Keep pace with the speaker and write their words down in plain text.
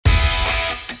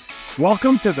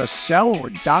Welcome to the Sell or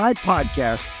Die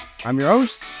podcast. I'm your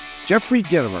host, Jeffrey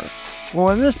Gittimer.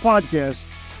 Well, in this podcast,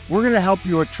 we're going to help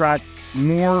you attract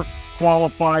more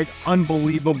qualified,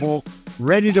 unbelievable,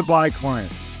 ready-to-buy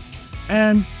clients.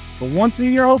 And the one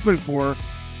thing you're hoping for,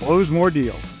 close more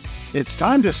deals. It's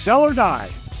time to sell or die.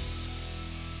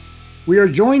 We are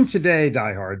joined today,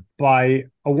 Diehard, by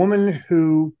a woman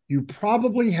who you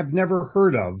probably have never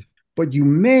heard of, but you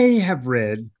may have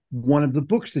read one of the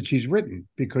books that she's written,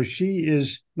 because she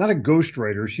is not a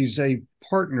ghostwriter, she's a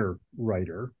partner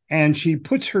writer, and she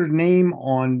puts her name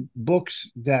on books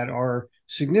that are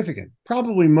significant.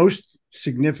 Probably most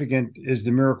significant is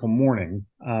The Miracle Morning.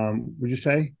 Would you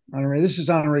say, Honorée? This is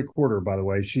Honorée Quarter, by the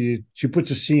way. She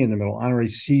puts a C in the middle, Honorée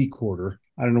C Quarter.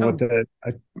 I don't know what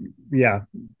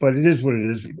but it is what it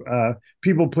is.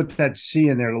 People put that C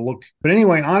in there to look. But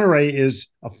anyway, Honorée is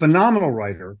a phenomenal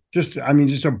writer. Just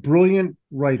a brilliant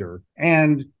writer,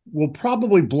 and will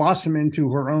probably blossom into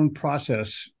her own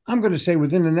process. I'm going to say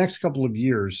within the next couple of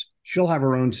years, she'll have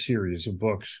her own series of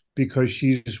books, because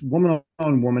she's woman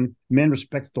on woman. Men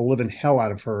respect the living hell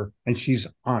out of her, and she's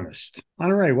honest.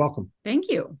 Honorée, welcome. Thank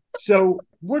you. So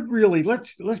what really,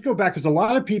 let's go back, because a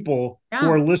lot of people who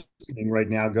are listening right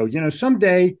now go,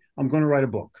 someday I'm going to write a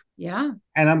book. Yeah.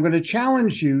 And I'm going to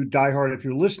challenge you, Diehard, if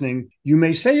you're listening. You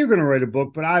may say you're going to write a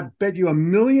book, but I bet you $1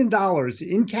 million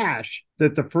in cash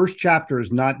that the first chapter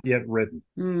is not yet written.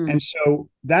 And so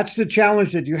that's the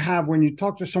challenge that you have when you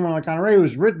talk to someone like Honorée,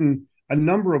 who's written a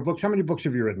number of books. How many books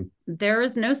have you written? There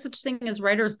is no such thing as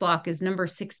writer's block is number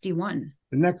 61.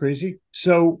 Isn't that crazy?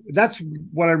 So that's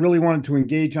what I really wanted to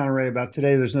engage Honorée about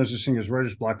today. There's no such thing as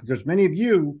writer's block, because many of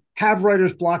you have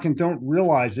writer's block and don't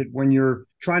realize it when you're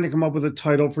trying to come up with a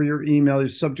title for your email, your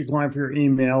subject line for your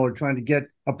email, or trying to get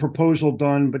a proposal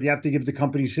done, but you have to give the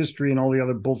company's history and all the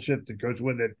other bullshit that goes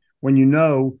with it, when you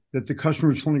know that the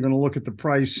customer is only going to look at the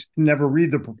price, never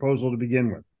read the proposal to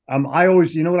begin with. I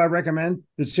always, what I recommend?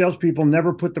 That salespeople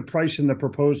never put the price in the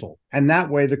proposal. And that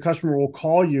way the customer will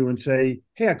call you and say,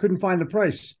 hey, I couldn't find the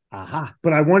price. Aha.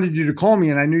 But I wanted you to call me,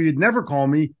 and I knew you'd never call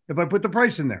me if I put the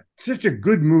price in there. It's such a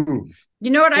good move.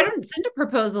 You know what? I don't send a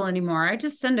proposal anymore. I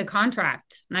just send a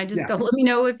contract, and I just go, let me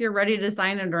know if you're ready to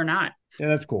sign it or not. Yeah,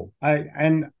 that's cool.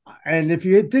 And if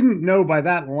you didn't know by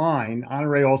that line,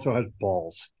 Honorée also has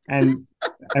balls. And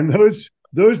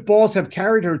those balls have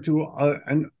carried her to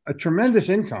a tremendous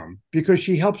income, because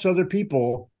she helps other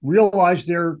people realize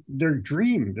their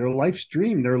dream, their life's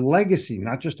dream, their legacy,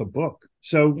 not just a book.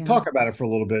 So talk about it for a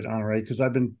little bit, Honorée, because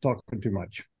I've been talking too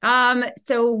much.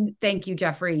 So thank you,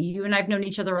 Jeffrey. You and I've known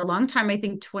each other a long time. I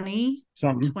think 20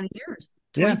 years,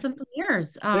 20 something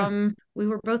years. We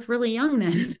were both really young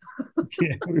then.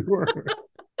 Yeah, we were.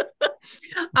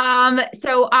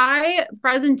 So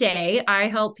present day, I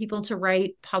help people to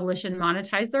write, publish, and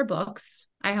monetize their books.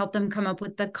 I help them come up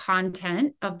with the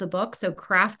content of the book. So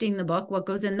crafting the book, what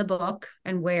goes in the book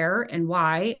and where and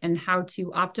why, and how to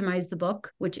optimize the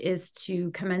book, which is to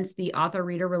commence the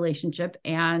author-reader relationship,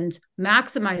 and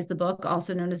maximize the book,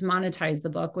 also known as monetize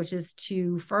the book, which is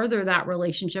to further that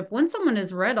relationship. When someone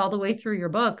has read all the way through your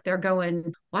book, they're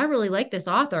going, well, I really like this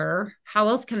author. How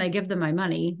else can I give them my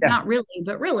money? Yeah. Not really,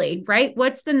 but really, right?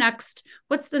 What's the next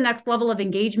level of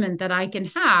engagement that I can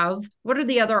have? What are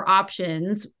the other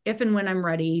options if and when I'm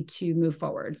ready to move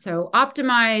forward? So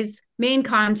optimize main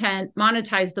content,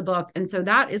 monetize the book. And so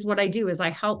that is what I do, is I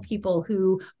help people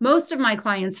who, most of my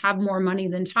clients have more money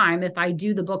than time if I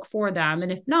do the book for them.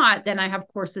 And if not, then I have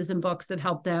courses and books that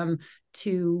help them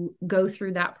to go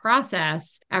through that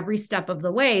process every step of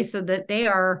the way, so that they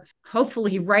are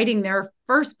hopefully writing their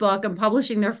first book and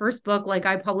publishing their first book like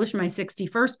I published my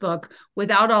 61st book,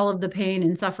 without all of the pain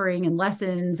and suffering and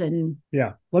lessons. And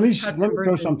let me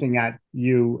throw something at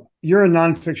you. You're a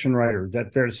nonfiction writer. Is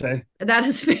that fair to say? That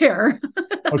is fair.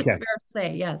 Okay. Fair to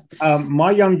say, yes.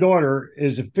 My young daughter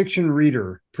is a fiction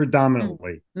reader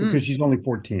predominantly, because she's only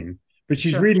 14. But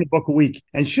she's reading a book a week,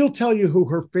 and she'll tell you who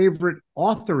her favorite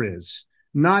author is,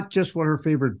 not just what her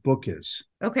favorite book is.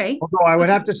 Okay. Although I would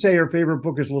have to say her favorite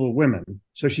book is Little Women.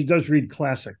 So she does read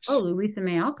classics. Oh, Louisa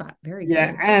May Alcott. Very good.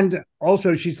 Yeah. And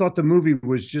also she thought the movie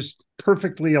was just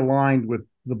perfectly aligned with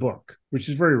the book, which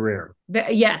is very rare.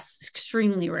 Yes,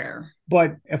 extremely rare.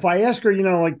 But if I ask her,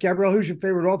 like, Gabrielle, who's your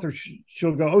favorite author?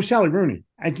 She'll go, oh, Sally Rooney.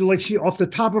 And she, off the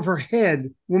top of her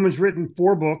head, woman's written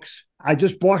 4 books. I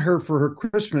just bought her for her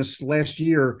Christmas last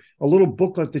year a little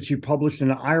booklet that she published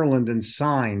in Ireland and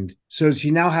signed. So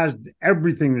she now has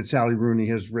everything that Sally Rooney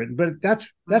has written. But that's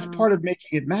part of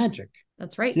making it magic.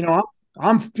 That's right.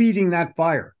 I'm feeding that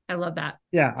fire. I love that.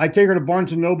 Yeah, I take her to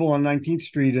Barnes and Noble on 19th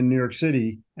Street in New York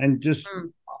City, and just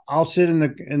I'll sit in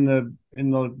the in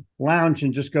the lounge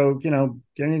and just go, get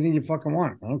anything you fucking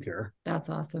want. I don't care. That's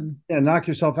awesome. Yeah, knock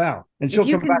yourself out. And If she'll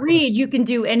you come can back read, you can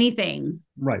do anything.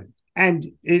 right.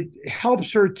 And it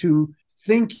helps her to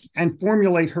think and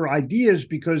formulate her ideas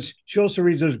because she also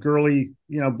reads those girly,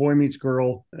 boy meets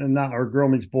girl and not or girl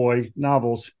meets boy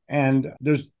novels. And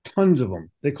there's tons of them.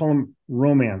 They call them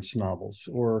romance novels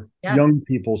or young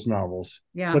people's novels.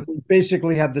 Yeah. But they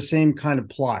basically have the same kind of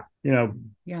plot.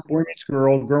 Boy meets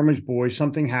girl meets boy,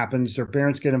 something happens, their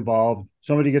parents get involved,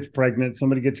 somebody gets pregnant,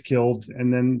 somebody gets killed,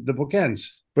 and then the book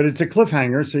ends. But it's a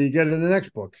cliffhanger, so you get it in the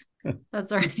next book.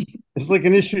 That's right. It's like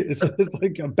an issue. It's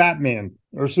like a Batman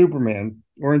or Superman,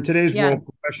 or in today's world,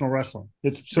 professional wrestling.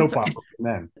 It's soap opera for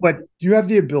men. But you have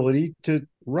the ability to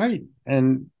write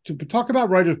and to talk about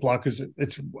writer's block because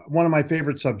it's one of my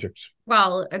favorite subjects.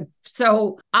 Well,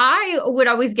 so I would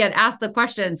always get asked the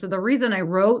question. So the reason I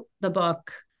wrote the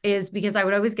book is because I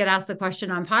would always get asked the question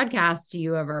on podcasts, do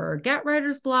you ever get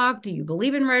writer's block? Do you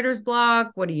believe in writer's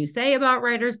block? What do you say about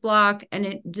writer's block? And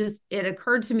it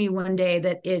occurred to me one day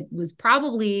that it was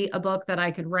probably a book that I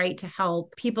could write to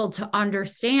help people to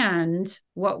understand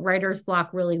what writer's block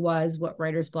really was, what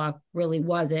writer's block really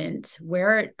wasn't,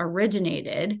 where it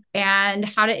originated, and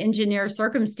how to engineer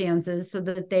circumstances so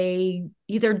that they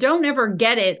either don't ever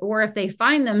get it, or if they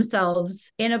find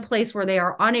themselves in a place where they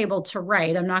are unable to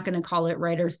write, I'm not going to call it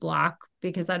writer's block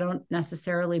because I don't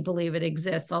necessarily believe it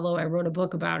exists, although I wrote a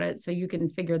book about it. So you can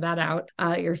figure that out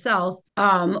yourself,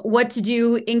 what to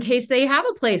do in case they have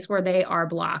a place where they are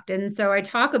blocked. And so I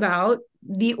talk about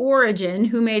the origin,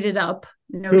 who made it up,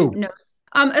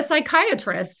 a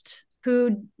psychiatrist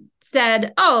who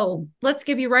said, oh, let's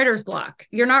give you writer's block.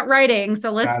 You're not writing,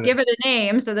 so let's give it a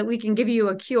name so that we can give you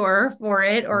a cure for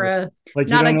it, or like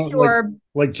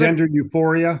gender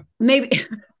euphoria.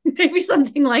 Maybe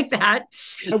something like that.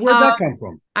 Where'd that come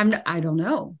from? I don't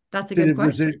know. That's a good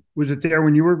question. Was it there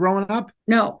when you were growing up?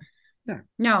 No. Yeah.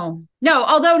 No.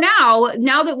 Although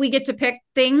now that we get to pick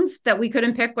things that we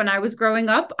couldn't pick when I was growing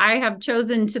up, I have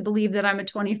chosen to believe that I'm a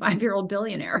 25-year-old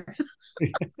billionaire.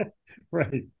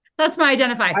 Right. That's my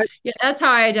identify. That's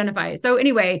how I identify. So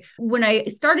anyway, when I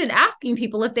started asking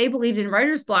people if they believed in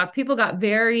writer's block, people got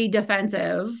very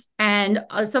defensive and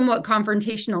somewhat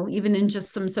confrontational, even in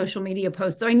just some social media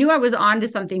posts. So I knew I was onto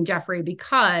something, Jeffrey,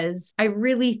 because I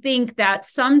really think that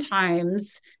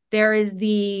sometimes there is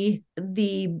we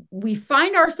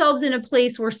find ourselves in a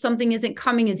place where something isn't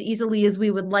coming as easily as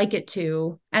we would like it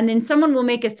to. And then someone will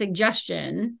make a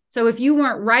suggestion. So if you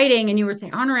weren't writing and you were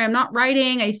saying, Honorée, I'm not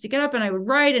writing. I used to get up and I would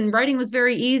write, and writing was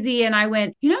very easy. And I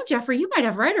went, Jeffrey, you might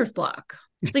have writer's block.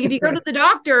 It's like if you go to the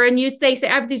doctor and they say,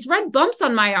 I have these red bumps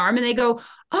on my arm, and they go,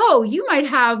 oh, you might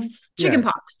have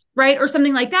chickenpox, right? Or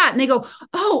something like that. And they go,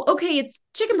 oh, okay, it's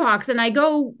chickenpox. And I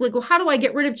go like, well, how do I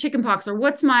get rid of chickenpox? Or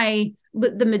what's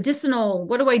the medicinal,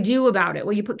 what do I do about it?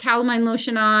 Well, you put calamine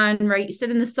lotion on, right? You sit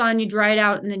in the sun, you dry it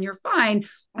out, and then you're fine.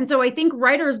 And so I think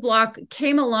writer's block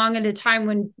came along at a time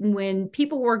when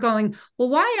people were going, well,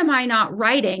 why am I not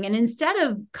writing? And instead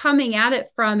of coming at it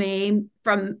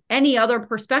from any other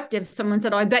perspective, someone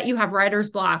said, oh, I bet you have writer's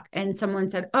block. And someone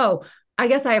said, oh, I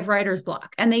guess I have writer's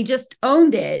block. And they just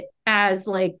owned it as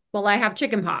like, well, I have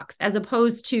chickenpox, as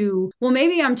opposed to, well,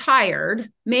 maybe I'm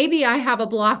tired. Maybe I have a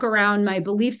block around my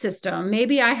belief system.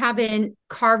 Maybe I haven't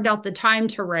carved out the time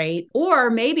to write, or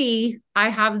maybe I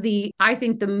have I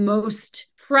think the most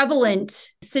prevalent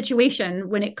situation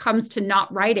when it comes to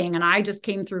not writing. And I just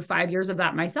came through 5 years of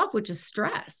that myself, which is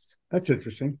stress. That's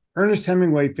interesting. Ernest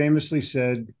Hemingway famously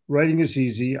said, writing is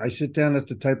easy. I sit down at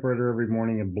the typewriter every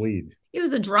morning and bleed. He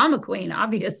was a drama queen,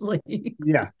 obviously.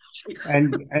 Yeah.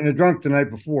 And a drunk the night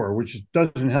before, which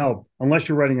doesn't help unless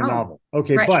you're writing a novel.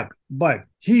 Okay. Right. But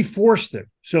he forced it.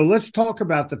 So let's talk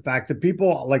about the fact that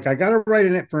people like, I got to write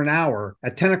in it for an hour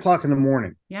at 10 o'clock in the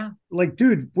morning. Yeah. Like,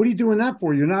 dude, what are you doing that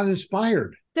for? You're not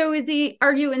inspired. So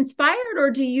are you inspired,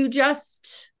 or do you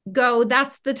just go,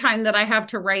 that's the time that I have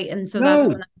to write, and so that's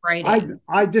when I'm writing?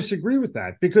 I disagree with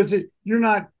that, because you're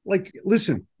not like,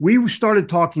 listen, we started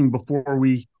talking before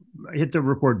we hit the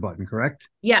record button, correct?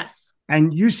 Yes.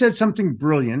 And you said something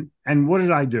brilliant. And what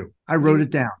did I do? I wrote it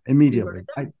down immediately.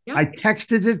 I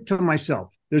texted it to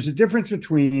myself. There's a difference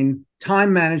between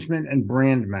time management and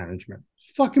brand management.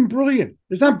 It's fucking brilliant.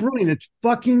 It's not brilliant. It's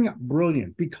fucking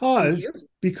brilliant,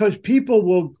 because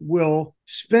people will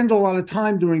spend a lot of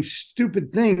time doing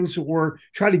stupid things or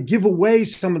try to give away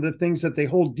some of the things that they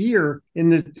hold dear in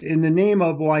the name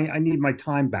of, well, I need my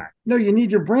time back. No, you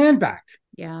need your brand back.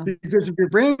 Yeah. Because if your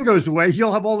brand goes away,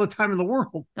 you'll have all the time in the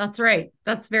world. That's right.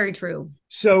 That's very true.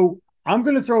 So I'm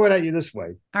going to throw it at you this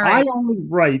way. All I right. only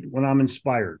write when I'm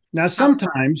inspired. Now, Oh,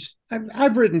 sometimes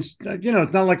I've written, it's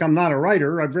not like I'm not a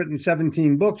writer. I've written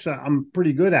 17 books. I'm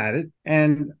pretty good at it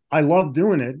and I love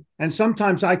doing it. And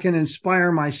sometimes I can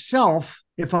inspire myself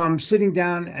if I'm sitting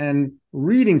down and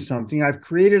reading something. I've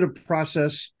created a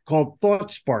process called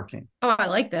thought sparking. oh, I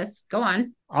like this. Go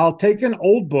on. I'll take an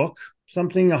old book,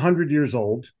 something 100 years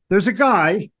old. There's a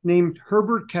guy named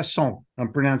Herbert Casson.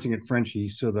 I'm pronouncing it Frenchy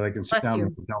so that I can Bless sound more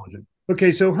you. intelligent.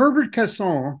 Okay, so Herbert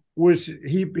Casson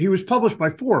he was published by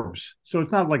Forbes, so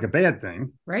it's not like a bad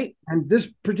thing. Right. And this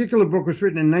particular book was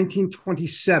written in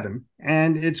 1927,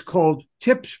 and it's called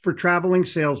Tips for Traveling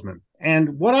Salesmen.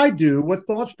 And what I do, what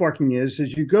thought sparking is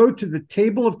you go to the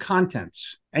table of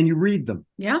contents and you read them.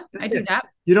 Yeah, I That's do it. that.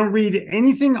 You don't read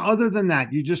anything other than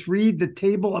that. You just read the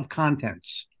table of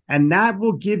contents, and that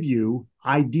will give you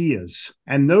ideas.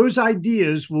 And those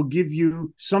ideas will give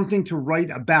you something to write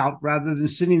about rather than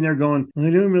sitting there going, I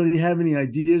don't really have any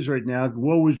ideas right now.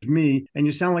 Woe is me. And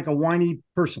you sound like a whiny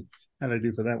person. How did I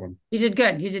do for that one? You did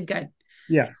good. You did good.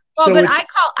 Yeah. Well, So but it's,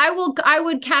 I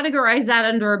would categorize that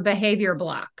under a behavior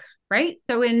block, right?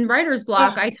 So in writer's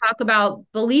block, I talk about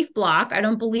belief block. I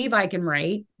don't believe I can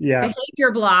write. yeah.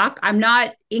 Behavior block. I'm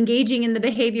not engaging in the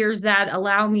behaviors that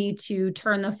allow me to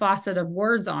turn the faucet of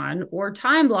words on, or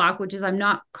time block, which is I'm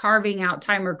not carving out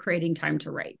time or creating time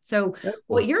to write. So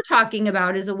what you're talking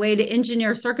about is a way to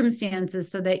engineer circumstances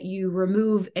so that you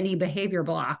remove any behavior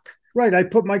block. Right. I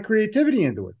put my creativity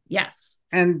into it. Yes.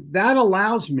 And that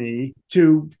allows me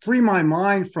to free my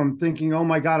mind from thinking, oh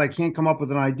my God, I can't come up with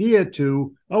an idea,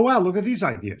 to, oh wow, look at these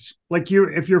ideas. Like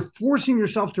if you're forcing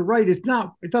yourself to write, it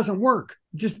doesn't work.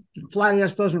 It just flat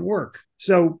ass doesn't work.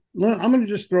 So I'm going to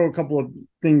just throw a couple of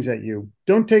things at you.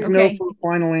 Don't take no for a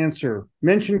final answer.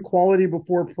 Mention quality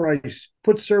before price.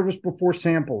 Put service before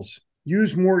samples.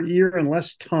 Use more ear and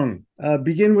less tongue.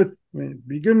 Begin with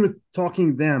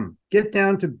talking them. Get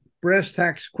down to brass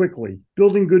tacks quickly.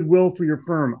 Building goodwill for your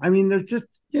firm. I mean, there's just,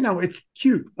 it's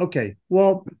cute. Okay.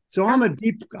 Well, so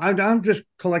I'm just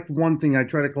collect one thing. I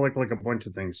try to collect like a bunch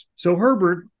of things. So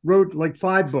Herbert wrote like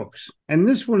 5 books, and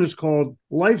this one is called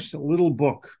Life's Little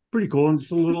Book. Pretty cool. And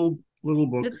it's a little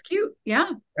book. It's cute.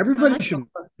 Yeah. Everybody should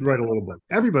write a little book.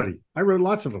 Everybody. I wrote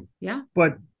lots of them. Yeah.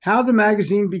 But how the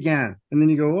magazine began. And then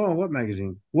you go, oh, what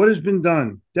magazine? What has been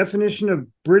done? Definition of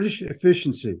British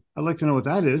efficiency. I'd like to know what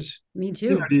that is. Me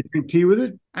too. Do you drink tea with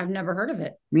it? I've never heard of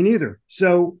it. Me neither.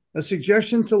 So a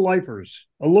suggestion to lifers,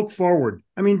 a look forward.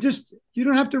 I mean, you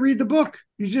don't have to read the book.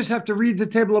 You just have to read the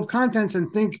table of contents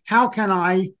and think, how can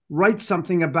I write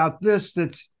something about this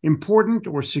that's important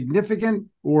or significant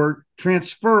or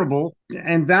transferable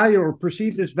and value or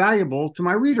perceived as valuable to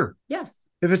my reader? Yes.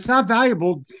 If it's not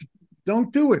valuable,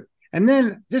 don't do it. And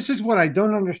then this is what I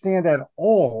don't understand at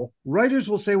all. Writers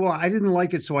will say, well, I didn't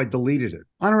like it, so I deleted it.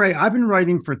 Honorée, I've been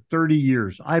writing for 30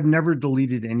 years. I've never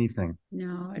deleted anything.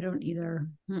 No, I don't either.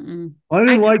 Mm-mm. I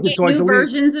didn't like it, so I deleted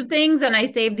versions of things, and I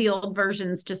save the old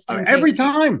versions just in every case.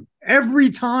 Every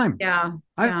time. Yeah.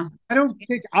 I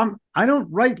don't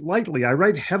write lightly. I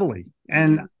write heavily.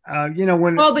 And but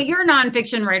you're a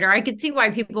nonfiction writer. I could see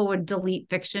why people would delete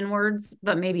fiction words,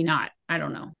 but maybe not. I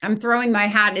don't know. I'm throwing my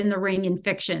hat in the ring in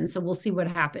fiction, so we'll see what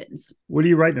happens. What are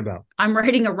you writing about? I'm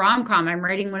writing a rom-com. I'm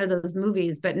writing one of those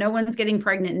movies, but no one's getting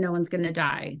pregnant and no one's going to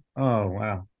die. Oh,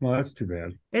 wow. Well, that's too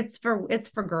bad. It's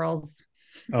for girls.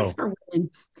 Oh. It's for women.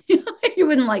 You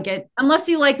wouldn't like it. Unless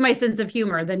you like my sense of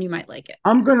humor, then you might like it.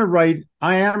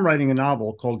 I am writing a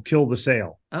novel called Kill the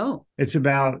Sale. Oh. It's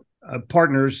about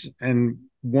partners, and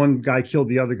one guy killed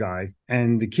the other guy,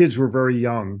 and the kids were very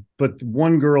young. But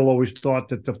one girl always thought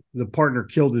that the partner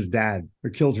killed his dad or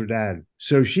killed her dad.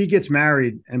 So she gets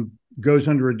married and goes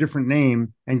under a different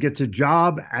name and gets a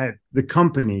job at the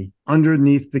company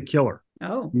underneath the killer.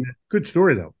 Oh, good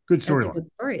story though. Good story. Good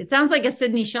story. It sounds like a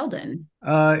Sidney Sheldon.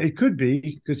 It could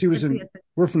be, because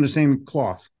we're from the same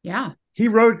cloth. Yeah. He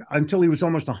wrote until he was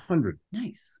almost 100.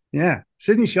 Nice. Yeah.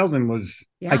 Sidney Sheldon was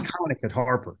iconic at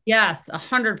Harper. Yes,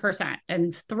 100%.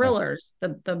 And thrillers.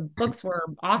 The books were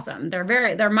awesome.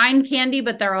 They're mind candy,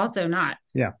 but they're also not.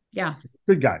 Yeah. Yeah.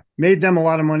 Good guy. Made them a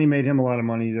lot of money, made him a lot of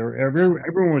money.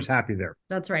 Everyone was happy there.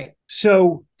 That's right.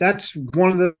 So that's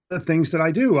one of the things that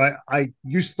I do. I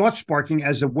use thought sparking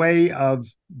as a way of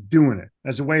doing it,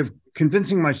 as a way of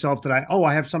convincing myself that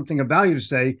I have something of value to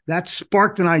say. That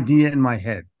sparked an idea in my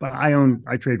head. But I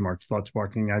trademarked thought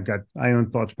sparking. I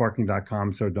own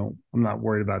thoughtsparking.com. So I'm not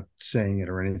worried about saying it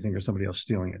or anything or somebody else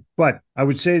stealing it. But I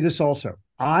would say this also.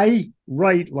 I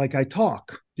write like I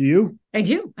talk. Do you? I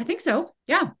do. I think so.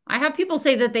 Yeah. I have people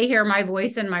say that they hear my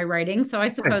voice in my writing. So I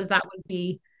suppose that would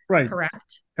be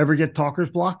correct. Ever get talker's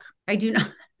block? I do not.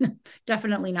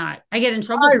 Definitely not. I get in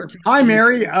trouble Hi, for hi, talking.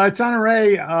 Mary. It's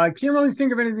Honorée. I can't really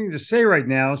think of anything to say right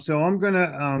now, so I'm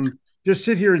gonna just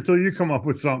sit here until you come up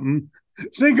with something.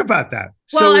 Think about that.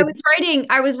 Well, So if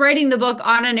I was writing the book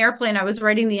on an airplane. I was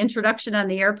writing the introduction on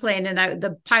the airplane, and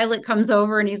the pilot comes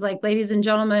over and he's like, "Ladies and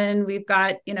gentlemen, we've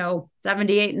got,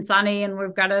 78 and sunny, and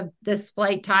we've got this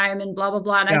flight time and blah blah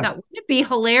blah." And I yeah, thought, wouldn't it be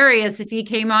hilarious if he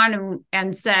came on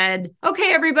and said,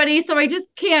 "Okay, everybody, so I just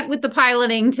can't with the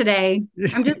piloting today.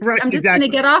 I'm just right, I'm just gonna exactly.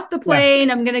 get off the Yeah, plane.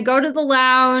 I'm gonna go to the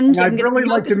lounge. and I'm I'd gonna really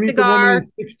smoke like a to meet the woman cigar."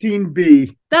 in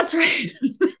 16B. That's right.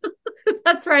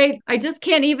 That's right. I just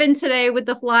can't even today with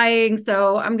the flying.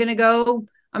 So I'm going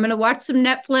to watch some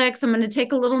Netflix. I'm going to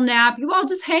take a little nap. You all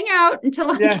just hang out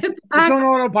until I Yeah, get it's on back.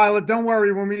 autopilot. Don't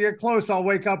worry. When we get close, I'll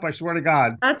wake up. I swear to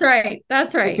God. That's right.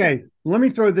 That's right. Okay, let me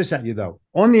throw this at you though.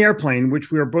 On the airplane,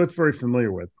 which we are both very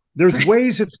familiar with, there's Right.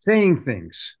 ways of saying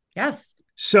things. Yes.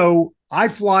 So I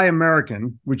fly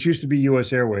American, which used to be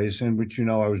US Airways, and which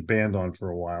I was banned on for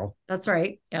a while. That's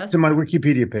right. To my Yes.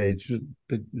 Wikipedia page,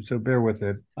 so bear with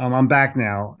it. I'm back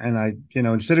now, and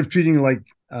instead of treating you like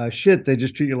shit, they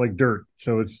just treat you like dirt.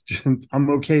 So it's just, I'm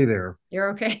okay there. You're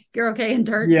okay. You're okay in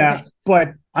dirt. Yeah, Okay.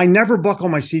 but I never buckle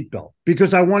my seatbelt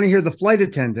because I want to hear the flight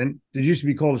attendant. It used to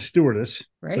be called a stewardess,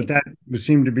 but Right. that would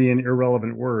seem to be an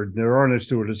irrelevant word. There are no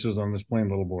stewardesses on this plane,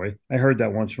 little boy. I heard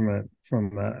that once from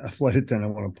a flight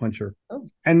attendant. I want to punch her. Oh,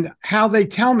 And how they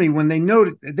tell me when they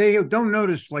don't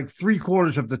notice like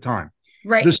 3/4 of the time. The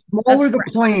right. That's smaller the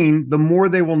correct. plane, the more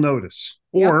they will notice.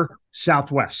 Yep. Or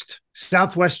Southwest.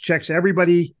 Southwest checks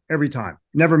everybody every time,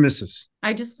 never misses.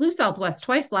 I just flew Southwest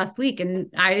twice last week and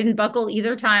I didn't buckle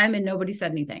either time and nobody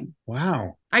said anything.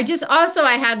 Wow. I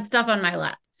had stuff on my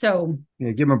lap. So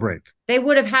Yeah, give them a break. they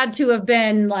would have had to have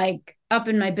been like up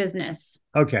in my business.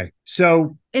 Okay.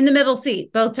 So, In the middle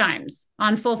seat both times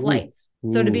on full ooh, flights.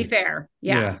 So to be ooh, fair,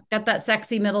 yeah, got that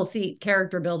sexy middle seat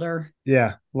character builder.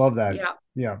 yeah, love that. Yeah,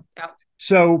 Yeah. yeah.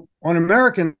 So on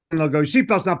American, they'll go,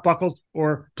 seatbelt's not buckled,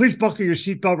 or please buckle your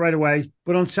seatbelt right away.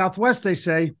 But on Southwest, they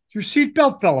say, your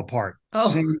seatbelt fell apart. Oh,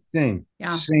 Same thing.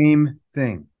 yeah, Same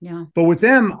thing. yeah, But with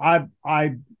them,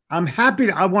 I'm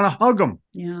happy I want to hug them.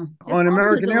 yeah. It's On all in the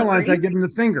American Airlines, I delivery. give them the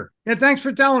finger. Yeah, thanks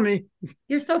for telling me.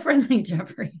 You're so friendly,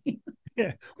 Jeffrey.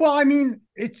 Yeah. Well, I mean,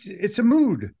 it's a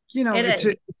mood. It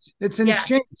is. It's an Yes,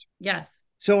 exchange. yes.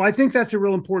 So I think that's a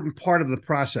real important part of the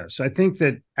process. I think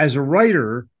that as a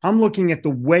writer, I'm looking at the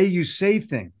way you say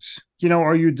things.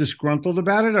 Are you disgruntled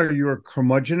about it? Are you a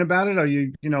curmudgeon about it? Are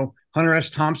you, Hunter S.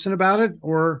 Thompson about it?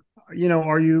 Or,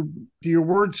 do your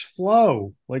words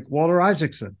flow like Walter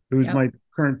Isaacson, who's Yep. my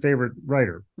current favorite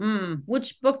writer?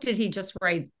 Which book did he just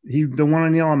write? The one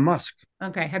on Elon Musk.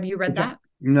 Okay. Have you read that?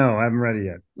 No, I haven't read it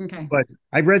yet. Okay. But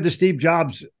I read the Steve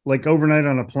Jobs like overnight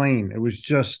on a plane. It was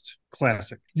just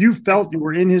classic. You felt you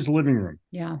were in his living room.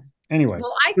 Yeah. Anyway.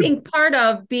 Well, I think part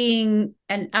of being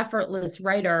an effortless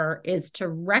writer is to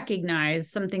recognize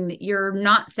something that you're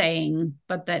not saying,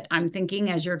 but that I'm thinking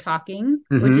as you're talking,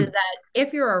 which is that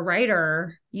if you're a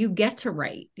writer, you get to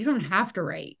write. You don't have to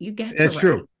write. You get to It's write.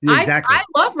 true. Yeah, exactly. I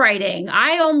love writing.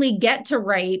 I only get to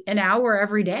write an hour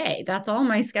every day. That's all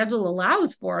my schedule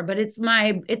allows for, but it's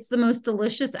the most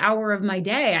delicious hour of my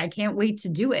day. I can't wait to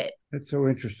do it. That's so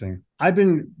interesting. I've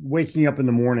been waking up in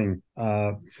the morning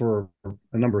for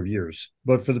a number of years,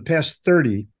 but for the past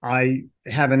 30, I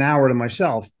have an hour to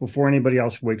myself before anybody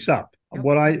else wakes up. Yep.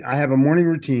 I have a morning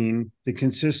routine that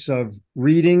consists of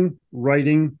reading,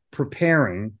 writing,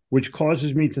 preparing, which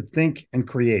causes me to think and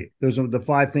create. Those are the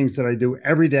 5 things that I do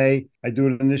every day. I do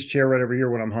it in this chair right over here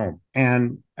when I'm home.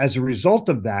 And as a result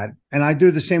of that, and I do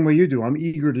it the same way you do, I'm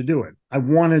eager to do it. I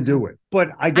want to do it, but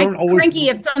I don't always. Cranky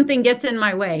if something gets in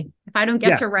my way. If I don't get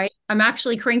Yeah. to write, I'm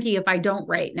actually cranky if I don't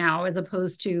write now, as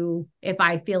opposed to if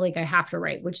I feel like I have to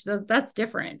write, which that's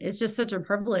different. It's just such a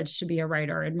privilege to be a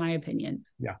writer, in my opinion.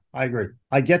 Yeah, I agree.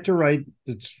 I get to write.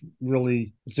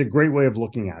 It's a great way of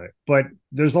looking at it. But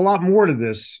there's a lot more to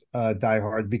this, Die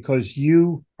Hard, because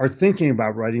you are thinking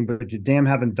about writing, but you damn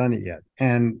haven't done it yet.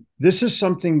 And this is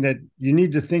something that you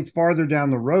need to think farther down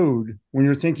the road when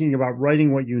you're thinking about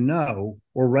writing what you know,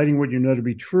 or writing what you know to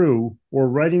be true, or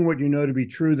writing what you know to be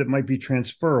true that might be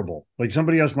transferable. Like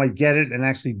somebody else might get it and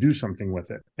actually do something with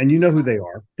it. And you know who they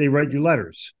are. They write you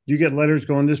letters. You get letters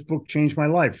going, this book changed my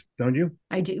life, don't you?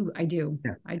 I do.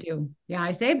 Yeah. I do. Yeah,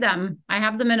 I saved them. I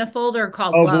have them in a folder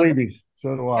called Oh, Love. believe me,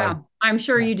 so do I. Yeah, I'm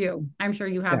sure Yeah. you do. I'm sure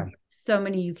you have Yeah. so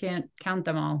many you can't count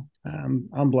them all.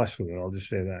 I'm blessed with it. I'll just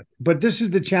say that. But this is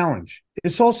the challenge.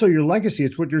 It's also your legacy.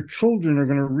 It's what your children are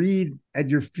going to read at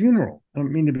your funeral. I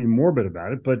don't mean to be morbid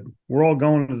about it, but we're all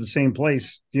going to the same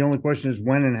place. The only question is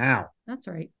when and how. That's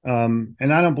right. And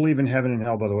I don't believe in heaven and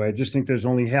hell, by the way. I just think there's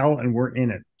only hell and we're in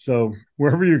it. So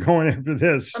wherever you're going after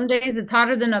this. Some days it's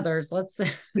hotter than others. Let's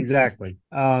Exactly.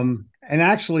 And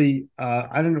actually,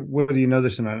 I don't know whether you know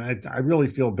this or not. I really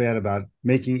feel bad about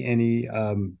making any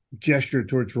gesture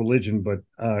towards religion,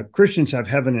 but Christians have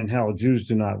heaven and hell. Jews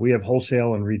do not. We have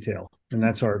wholesale and retail, and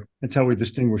that's how we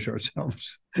distinguish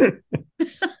ourselves.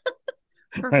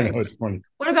 I know it's funny.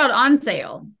 What about on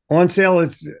sale? On sale,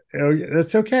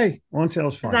 that's okay. On sale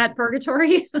is fine. Is that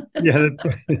purgatory? Yeah.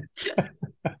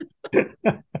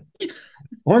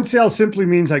 On sale simply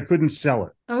means I couldn't sell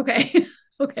it. Okay.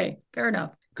 Okay. Fair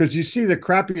enough. Because you see the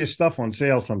crappiest stuff on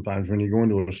sale sometimes when you go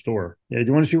into a store. Yeah, do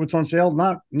you want to see what's on sale?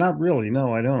 Not really.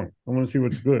 No, I don't. I want to see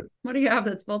what's good. What do you have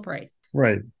that's full price?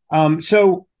 Right.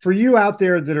 So for you out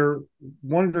there that are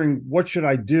wondering what should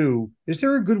I do, is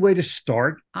there a good way to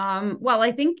start? Well,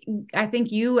 I think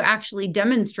you actually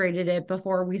demonstrated it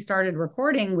before we started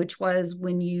recording, which was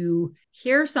when you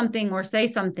hear something or say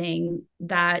something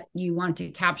that you want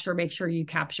to capture, make sure you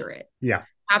capture it. Yeah.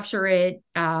 Capture it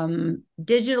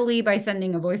digitally by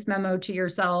sending a voice memo to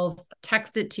yourself,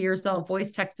 text it to yourself,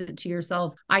 voice text it to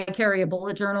yourself. I carry a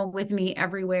bullet journal with me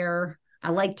everywhere. I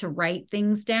like to write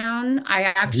things down. I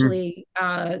actually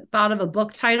thought of a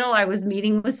book title. I was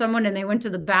meeting with someone and they went to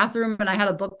the bathroom and I had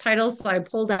a book title. So I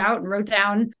pulled out and wrote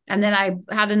down, and then I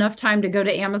had enough time to go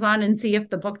to Amazon and see if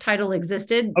the book title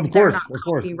existed. Of course.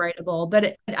 Copyrightable,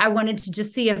 but I wanted to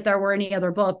just see if there were any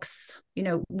other books,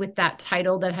 with that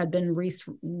title that had been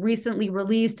recently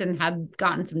released and had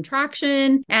gotten some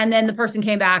traction. And then the person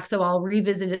came back, so I'll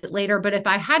revisit it later. But if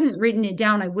I hadn't written it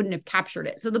down, I wouldn't have captured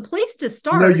it. So the place to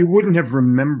start. No, you wouldn't have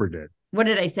remembered it. What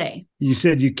did I say? You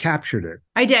said you captured it.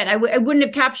 I did. I wouldn't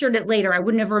have captured it later. I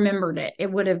wouldn't have remembered it.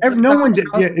 It would have. No one did.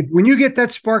 Yeah, when you get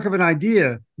that spark of an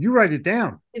idea, you write it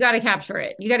down. You got to capture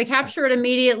it. You got to capture it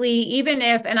immediately, even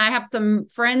if, and I have some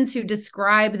friends who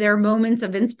describe their moments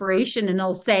of inspiration and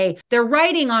they'll say they're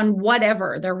writing on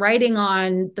whatever. They're writing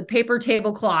on the paper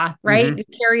tablecloth, right? Mm-hmm.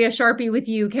 You carry a Sharpie with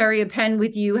you, carry a pen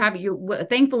with you,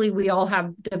 thankfully we all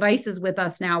have devices with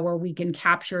us now where we can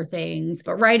capture things,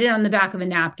 but write it on the back of a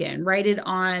napkin, write it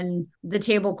on the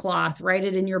tablecloth, write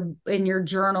it in your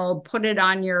journal, put it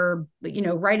on your,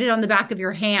 write it on the back of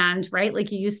your hand, right?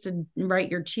 Like you used to write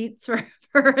your cheats for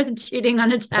cheating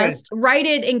on a test, Write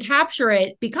it and capture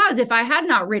it, because if I had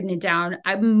not written it down,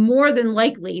 I'm more than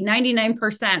likely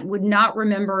 99% would not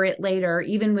remember it later,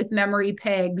 even with memory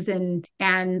pegs and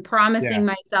promising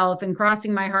myself and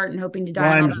crossing my heart and hoping to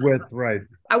die.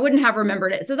 I wouldn't have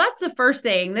remembered it. So that's the first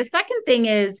thing. The second thing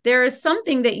is there is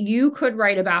something that you could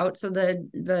write about. So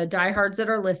the diehards that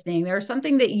are listening, there's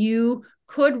something that you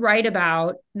could write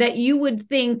about that you would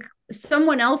think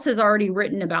someone else has already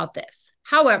written about this.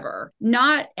 However,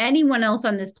 not anyone else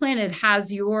on this planet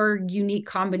has your unique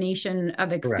combination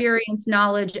of experience,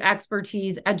 knowledge,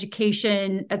 expertise,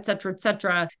 education, et cetera, et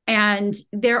cetera. And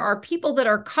there are people that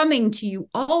are coming to you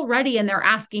already and they're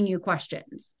asking you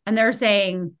questions and they're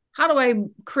saying, how do I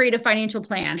create a financial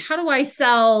plan? How do I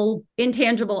sell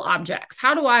intangible objects?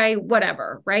 How do I,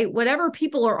 whatever, right? Whatever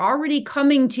people are already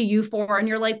coming to you for. And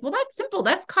you're like, well, that's simple.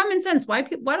 That's common sense. Why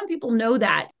don't people know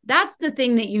that? That's the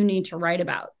thing that you need to write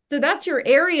about. So that's your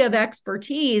area of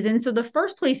expertise. And so the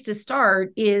first place to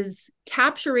start is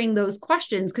capturing those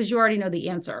questions because you already know the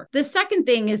answer. The second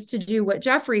thing is to do what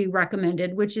Jeffrey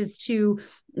recommended, which is to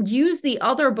use the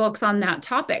other books on that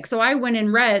topic. So I went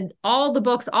and read all the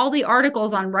books, all the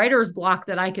articles on writer's block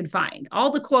that I could find,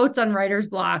 all the quotes on writer's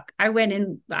block. I went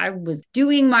and I was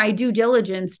doing my due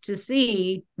diligence to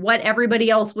see what everybody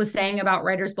else was saying about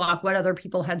writer's block, what other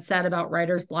people had said about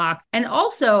writer's block. And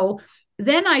also,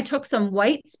 then I took some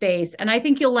white space, and I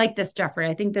think you'll like this, Jeffrey.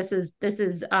 I think this is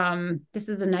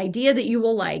an idea that you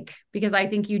will like because I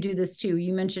think you do this too.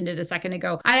 You mentioned it a second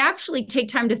ago. I actually take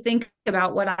time to think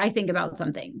about what I think about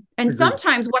something. And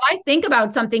sometimes what I think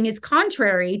about something is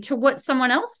contrary to what someone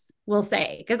else will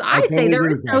say. Because I say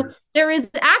there is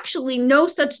actually no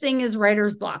such thing as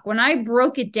writer's block. When I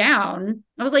broke it down,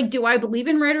 I was like, do I believe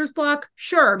in writer's block?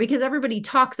 Sure, because everybody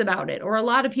talks about it, or a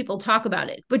lot of people talk about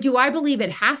it. But do I believe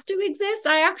it has to exist?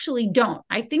 I actually don't.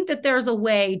 I think that there's a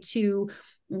way to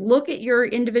look at your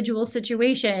individual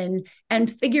situation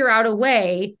and figure out a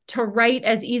way to write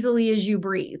as easily as you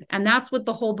breathe. And that's what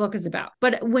the whole book is about.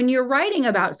 But when you're writing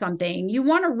about something, you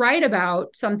want to write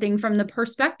about something from the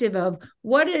perspective of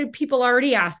what are people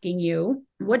already asking you?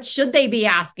 What should they be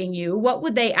asking you? What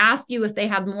would they ask you if they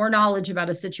had more knowledge about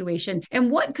a situation? And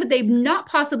what could they not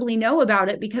possibly know about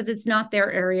it because it's not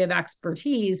their area of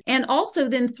expertise? And also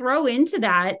then throw into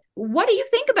that, what do you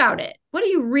think about it? What do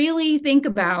you really think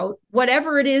about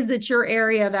whatever it is that's your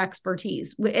area of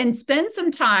expertise? And spend spend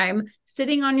some time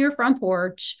sitting on your front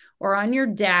porch or on your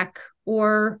deck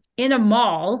or in a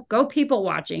mall, go people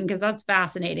watching, because that's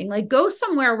fascinating. Like, go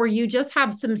somewhere where you just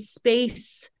have some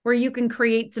space, where you can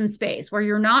create some space, where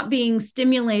you're not being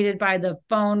stimulated by the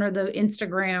phone or the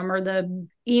Instagram or the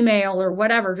email or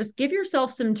whatever. Just give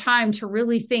yourself some time to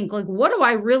really think, like, what do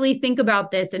I really think about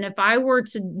this? And if I were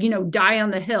to, die on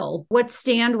the hill, what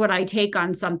stand would I take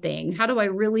on something? How do I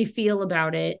really feel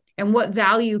about it? And what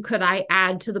value could I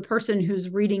add to the person who's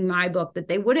reading my book that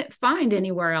they wouldn't find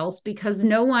anywhere else, because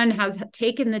no one has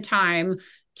taken the time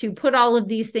to put all of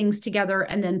these things together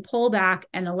and then pull back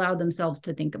and allow themselves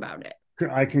to think about it.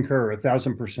 I concur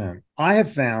 1,000%. I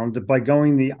have found that by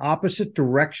going the opposite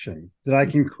direction, that I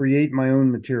can create my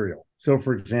own material. So,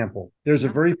 for example, there's a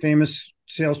very famous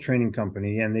sales training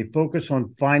company, and they focus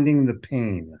on finding the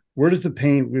pain. Where does the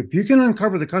pain? If you can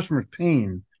uncover the customer's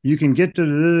pain, you can get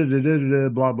to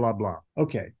blah, blah, blah.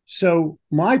 Okay. So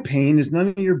my pain is none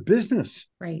of your business.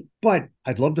 Right. But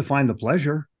I'd love to find the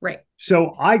pleasure. Right.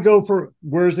 So I go for,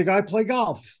 where's the guy play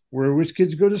golf? Where his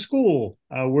kids go to school?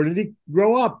 Where did he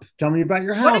grow up? Tell me about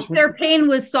your house. What if their pain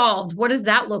was solved? What does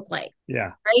that look like?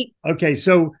 Yeah. Right. Okay.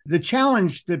 So the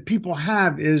challenge that people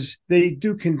have is they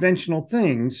do conventional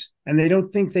things and they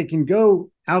don't think they can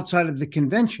go outside of the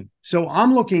convention. So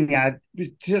I'm looking at,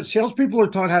 salespeople are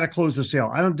taught how to close the sale.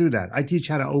 I don't do that. I teach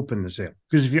how to open the sale,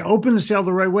 because if you open the sale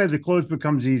the right way, the close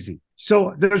becomes easy.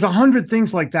 So there's 100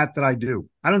 things like that I do.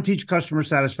 I don't teach customer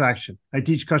satisfaction. I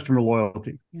teach customer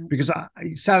loyalty, because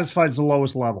satisfied is the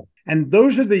lowest level. And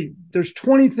there's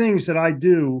 20 things that I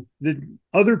do that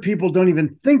other people don't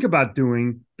even think about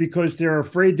doing because they're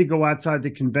afraid to go outside the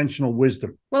conventional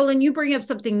wisdom. Well, and you bring up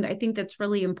something I think that's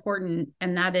really important.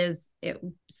 And that is,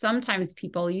 sometimes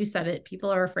you said it,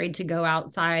 people are afraid to go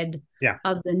outside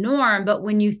of the norm. But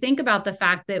when you think about the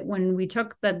fact that when we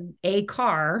took a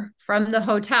car from the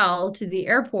hotel to the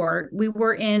airport, we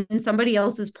were in somebody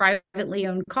else's privately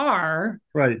owned car,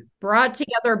 right, brought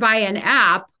together by an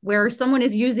app where someone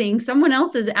is using someone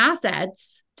else's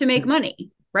assets to make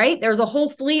money. Right. There's a whole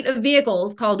fleet of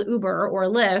vehicles called Uber or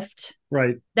Lyft.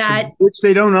 Right. Which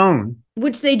they don't own.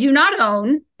 Which they do not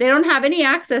own. They don't have any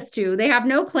access to. They have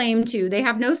no claim to. They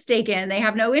have no stake in. They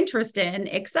have no interest in,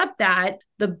 except that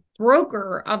the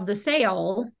broker of the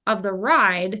sale of the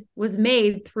ride was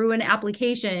made through an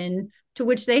application to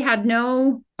which they had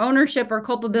no ownership or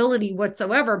culpability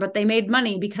whatsoever, but they made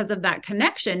money because of that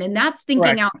connection. And that's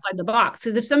thinking outside the box.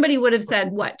 Because if somebody would have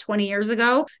said, 20 years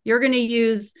ago, you're going to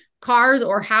use cars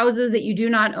or houses that you do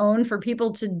not own for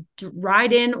people to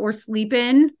ride in or sleep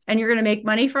in, and you're going to make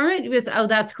money from it, was,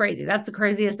 that's crazy. That's the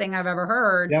craziest thing I've ever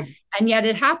heard. Yep. And yet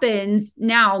it happens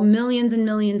now millions and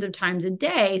millions of times a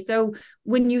day. So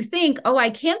when you think, I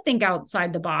can't think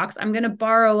outside the box, I'm going to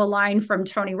borrow a line from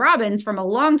Tony Robbins from a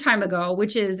long time ago,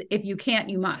 which is, if you can't,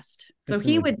 you must. So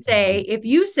he would say, if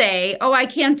you say, I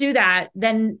can't do that,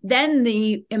 then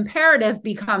the imperative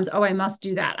becomes, I must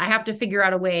do that. I have to figure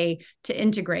out a way to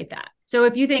integrate that. So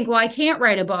if you think, I can't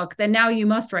write a book, then now you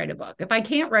must write a book. If I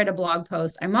can't write a blog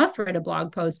post, I must write a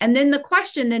blog post. And then the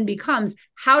question then becomes,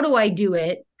 how do I do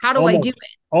it? How do I do it?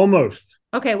 Almost.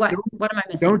 Okay, what am I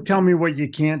missing? Don't tell me what you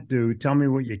can't do. Tell me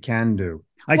what you can do.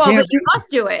 But you must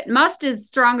do it. Must is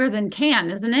stronger than can,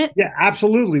 isn't it? Yeah,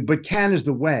 absolutely. But can is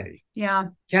the way. Yeah.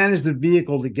 Can is the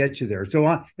vehicle to get you there.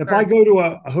 So if I go to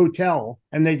a hotel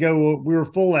and they go, we were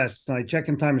full last night,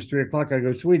 check-in time is 3:00. I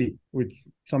go, sweetie, which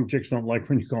some chicks don't like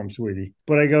when you call them sweetie,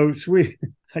 but I go,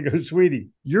 sweetie,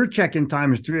 your check-in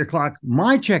time is 3:00.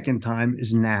 My check-in time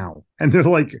is now. And they're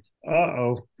like,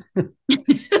 uh-oh.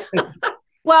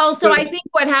 Well, so I think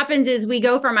what happens is we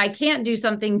go from I can't do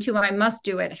something to I must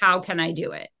do it. How can I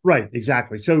do it? Right,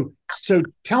 exactly. So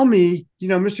tell me,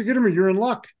 Mr. Gittimer, you're in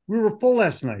luck. We were full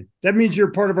last night. That means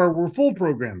you're part of our We're Full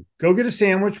program. Go get a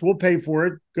sandwich. We'll pay for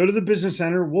it. Go to the business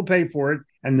center. We'll pay for it.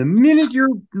 And the minute your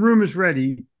room is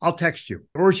ready, I'll text you.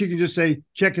 Or you can just say,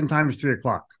 check-in time is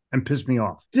 3:00 and piss me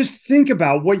off. Just think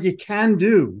about what you can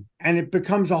do, and it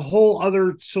becomes a whole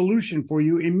other solution for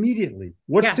you immediately.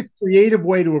 What's the creative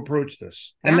way to approach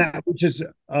this? And that, which is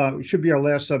should be our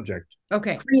last subject.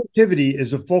 Okay. Creativity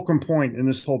is a fulcrum point in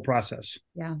this whole process.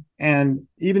 Yeah. And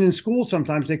even in school,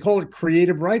 sometimes they call it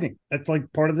creative writing. That's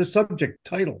like part of the subject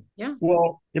title. Yeah.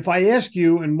 Well, if I ask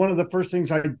you, and one of the first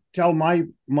things I tell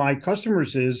my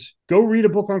customers is, go read a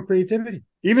book on creativity.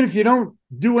 Even if you don't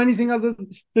do anything other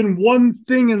than one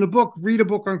thing in the book, read a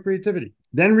book on creativity.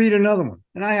 then read another one.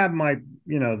 And I have my,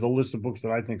 the list of books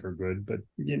that I think are good, but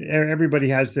everybody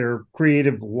has their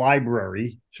creative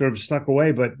library sort of stuck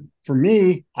away. But for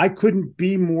me, I couldn't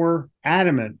be more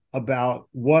adamant about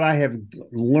what I have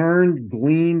learned,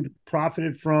 gleaned,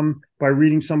 profited from by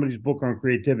reading somebody's book on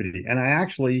creativity. And I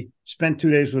actually spent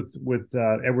 2 days with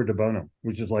Edward de Bono,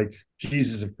 which is like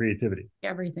Jesus of creativity.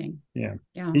 Everything. Yeah.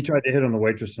 Yeah. He tried to hit on the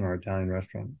waitress in our Italian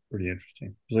restaurant. Pretty interesting.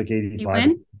 It was like 85. He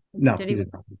win? No, Did he he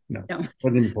did not. No. No.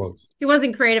 Wasn't even close. He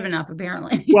wasn't creative enough,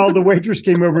 apparently. Well, the waitress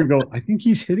came over and go, I think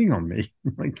he's hitting on me.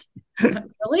 Like,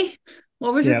 really?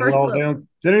 What was your first well, clue?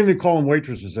 they don't even call them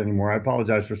waitresses anymore. I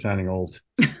apologize for sounding old.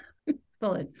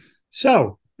 Solid.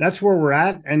 So that's where we're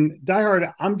at. And Die Hard,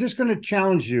 I'm just going to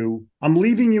challenge you. I'm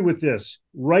leaving you with this.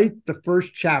 Write the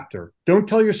first chapter. Don't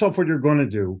tell yourself what you're going to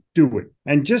do. Do it.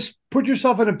 And just put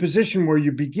yourself in a position where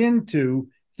you begin to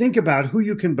think about who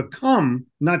you can become,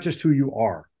 not just who you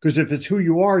are. Because if it's who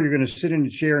you are, you're going to sit in a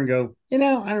chair and go, I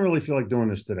don't really feel like doing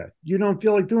this today. You don't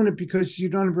feel like doing it because you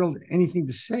don't have really anything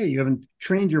to say. You haven't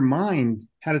trained your mind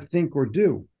how to think or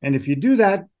do. And if you do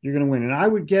that, you're going to win. And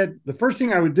the first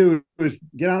thing I would do is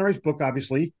get Honorée's book,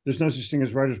 obviously. There's no such thing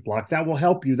as writer's block. That will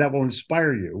help you. That will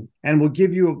inspire you and will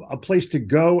give you a place to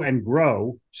go and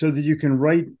grow so that you can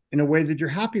write in a way that you're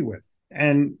happy with.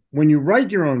 And when you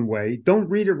write your own way, don't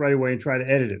read it right away and try to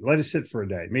edit it. Let it sit for a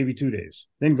day, maybe 2 days.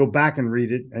 Then go back and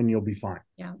read it and you'll be fine.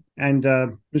 Yeah. And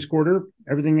Ms. Corder,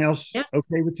 everything else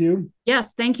okay with you?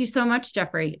 Yes. Thank you so much,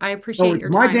 Jeffrey. I appreciate your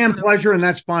time. My damn pleasure, and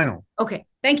that's final. Okay.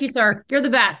 Thank you, sir. You're the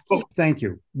best. Oh, thank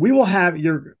you. We will have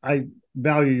I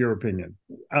value your opinion.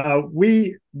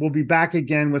 We will be back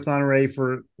again with Honorée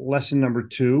for lesson number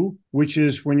 2, which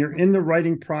is when you're in the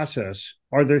writing process,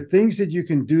 are there things that you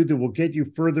can do that will get you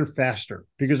further faster?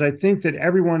 Because I think that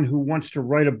everyone who wants to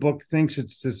write a book thinks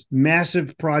it's this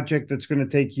massive project that's going to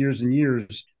take years and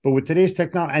years. But with today's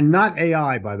technology, and not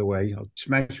AI, by the way, I'll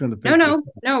smash you in the face.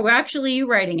 No, actually you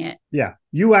writing it. Yeah,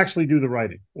 you actually do the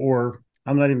writing, or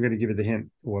I'm not even going to give you the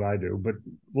hint for what I do, but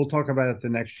we'll talk about it the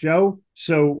next show.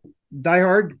 So Die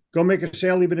Hard, go make a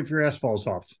sale even if your ass falls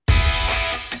off.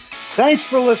 Thanks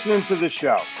for listening to the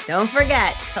show. Don't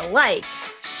forget to like,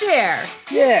 share.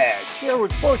 Yeah, share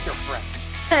with both your friends.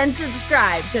 And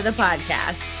subscribe to the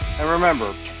podcast. And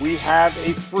remember, we have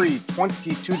a free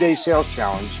 22-day sales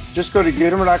challenge. Just go to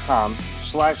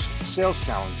Gitomer.com/sales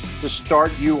challenge to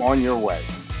start you on your way.